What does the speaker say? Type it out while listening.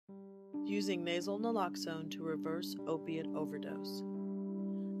using nasal naloxone to reverse opiate overdose.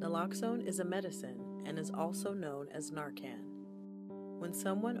 Naloxone is a medicine and is also known as Narcan. When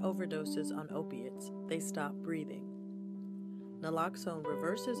someone overdoses on opiates, they stop breathing. Naloxone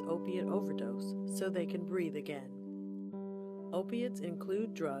reverses opiate overdose so they can breathe again. Opiates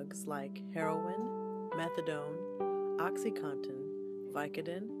include drugs like heroin, methadone, OxyContin,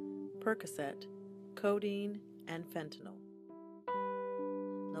 Vicodin, Percocet, codeine, and fentanyl.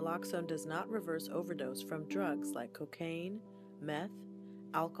 Naloxone does not reverse overdose from drugs like cocaine, meth,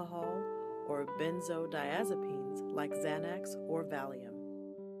 alcohol, or benzodiazepines like Xanax or Valium.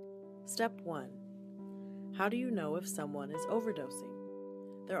 Step 1. How do you know if someone is overdosing?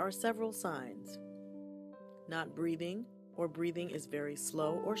 There are several signs. Not breathing, or breathing is very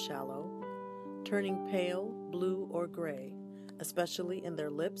slow or shallow, turning pale, blue, or gray, especially in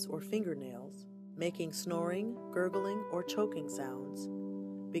their lips or fingernails, making snoring, gurgling, or choking sounds,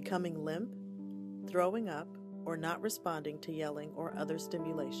 becoming limp, throwing up, or not responding to yelling or other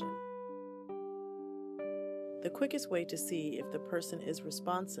stimulation. The quickest way to see if the person is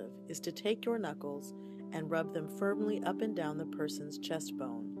responsive is to take your knuckles and rub them firmly up and down the person's chest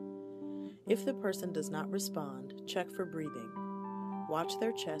bone. If the person does not respond, check for breathing. Watch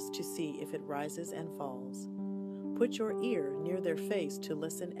their chest to see if it rises and falls. Put your ear near their face to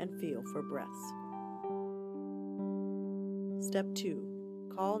listen and feel for breaths. Step 2.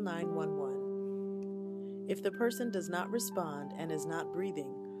 Call 911. If the person does not respond and is not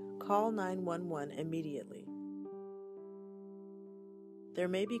breathing, call 911 immediately. There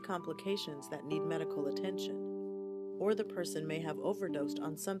may be complications that need medical attention, or the person may have overdosed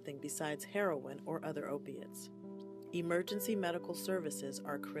on something besides heroin or other opiates. Emergency medical services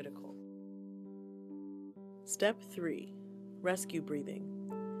are critical. Step 3. Rescue breathing.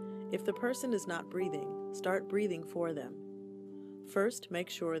 If the person is not breathing, start breathing for them. First, make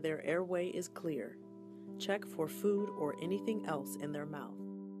sure their airway is clear. Check for food or anything else in their mouth.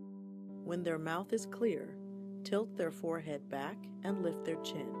 When their mouth is clear, tilt their forehead back and lift their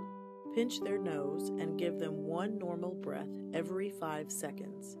chin. Pinch their nose and give them one normal breath every 5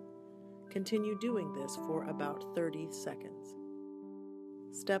 seconds. Continue doing this for about 30 seconds.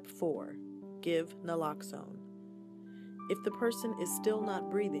 Step 4. Give naloxone. If the person is still not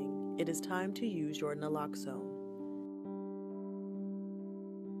breathing, it is time to use your naloxone.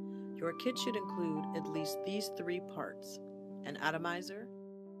 Your kit should include at least these 3 parts: an atomizer,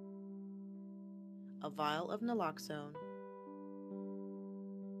 a vial of naloxone,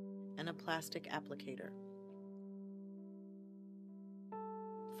 and a plastic applicator.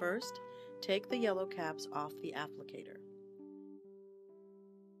 First, take the yellow caps off the applicator.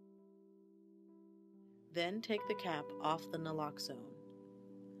 Then take the cap off the naloxone.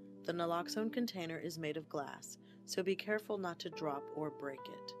 The naloxone container is made of glass, so be careful not to drop or break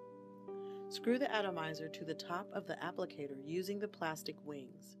it. Screw the atomizer to the top of the applicator using the plastic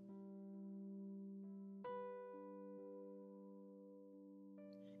wings.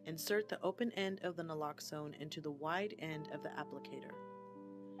 Insert the open end of the naloxone into the wide end of the applicator.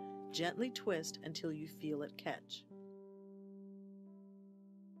 Gently twist until you feel it catch.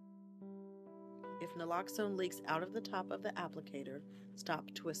 If naloxone leaks out of the top of the applicator, stop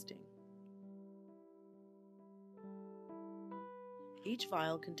twisting. Each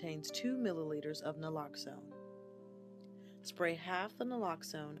vial contains 2 milliliters of naloxone. Spray half the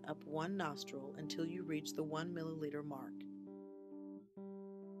naloxone up one nostril until you reach the 1 milliliter mark.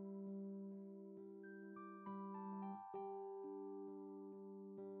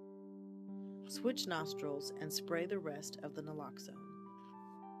 Switch nostrils and spray the rest of the naloxone.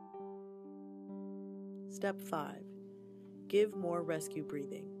 Step 5. Give more rescue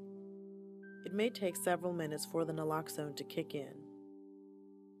breathing. It may take several minutes for the naloxone to kick in.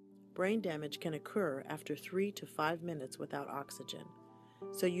 Brain damage can occur after 3 to 5 minutes without oxygen,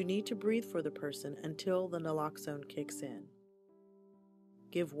 so you need to breathe for the person until the naloxone kicks in.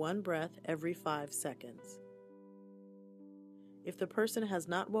 Give 1 breath every 5 seconds. If the person has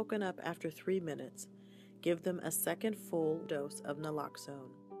not woken up after 3 minutes, give them a second full dose of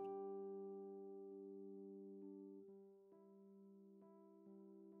naloxone.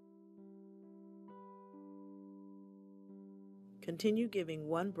 Continue giving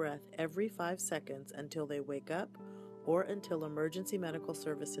 1 breath every 5 seconds until they wake up or until emergency medical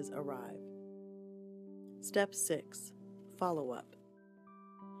services arrive. Step 6. Follow-up.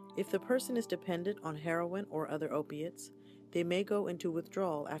 If the person is dependent on heroin or other opiates, they may go into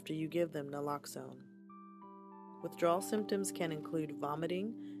withdrawal after you give them naloxone. Withdrawal symptoms can include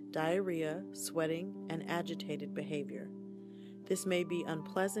vomiting, diarrhea, sweating, and agitated behavior. This may be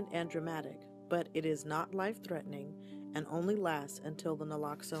unpleasant and dramatic, but it is not life-threatening and only lasts until the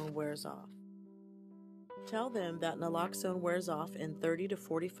naloxone wears off. Tell them that naloxone wears off in 30 to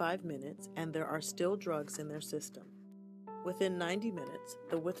 45 minutes and there are still drugs in their system. Within 90 minutes,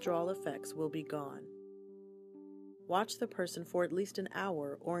 the withdrawal effects will be gone. Watch the person for at least an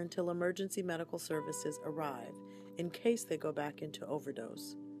hour or until emergency medical services arrive in case they go back into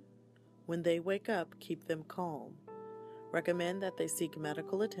overdose. When they wake up, keep them calm. Recommend that they seek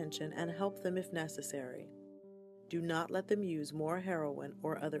medical attention and help them if necessary. Do not let them use more heroin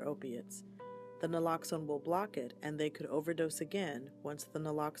or other opiates. The naloxone will block it and they could overdose again once the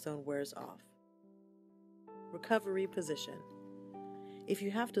naloxone wears off. Recovery position. If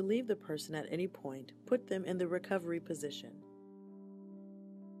you have to leave the person at any point, put them in the recovery position.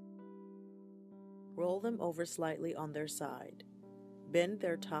 Roll them over slightly on their side. Bend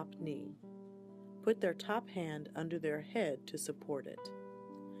their top knee. Put their top hand under their head to support it.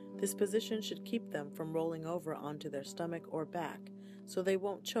 This position should keep them from rolling over onto their stomach or back so they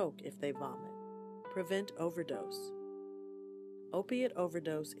won't choke if they vomit. Prevent overdose. Opiate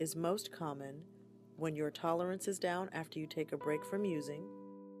overdose is most common when your tolerance is down after you take a break from using,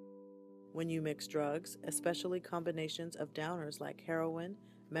 when you mix drugs, especially combinations of downers like heroin,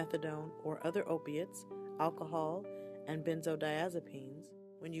 methadone, or other opiates, alcohol, and benzodiazepines,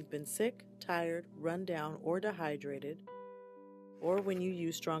 when you've been sick, tired, run down, or dehydrated, or when you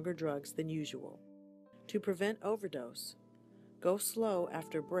use stronger drugs than usual. To prevent overdose, go slow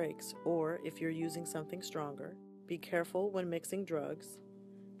after breaks, or if you're using something stronger, be careful when mixing drugs.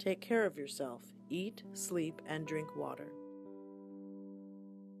 Take care of yourself. Eat, sleep, and drink water.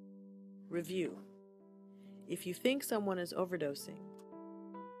 Review. If you think someone is overdosing,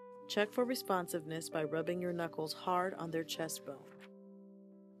 check for responsiveness by rubbing your knuckles hard on their chest bone.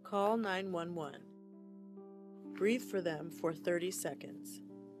 Call 911. Breathe for them for 30 seconds.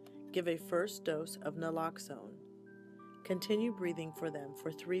 Give a first dose of naloxone. Continue breathing for them for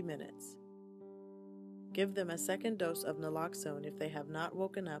 3 minutes. Give them a second dose of naloxone if they have not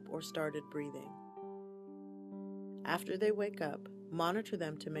woken up or started breathing. After they wake up, monitor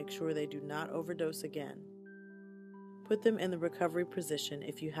them to make sure they do not overdose again. Put them in the recovery position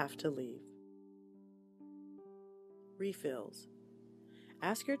if you have to leave. Refills.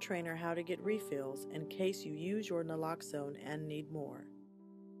 Ask your trainer how to get refills in case you use your naloxone and need more.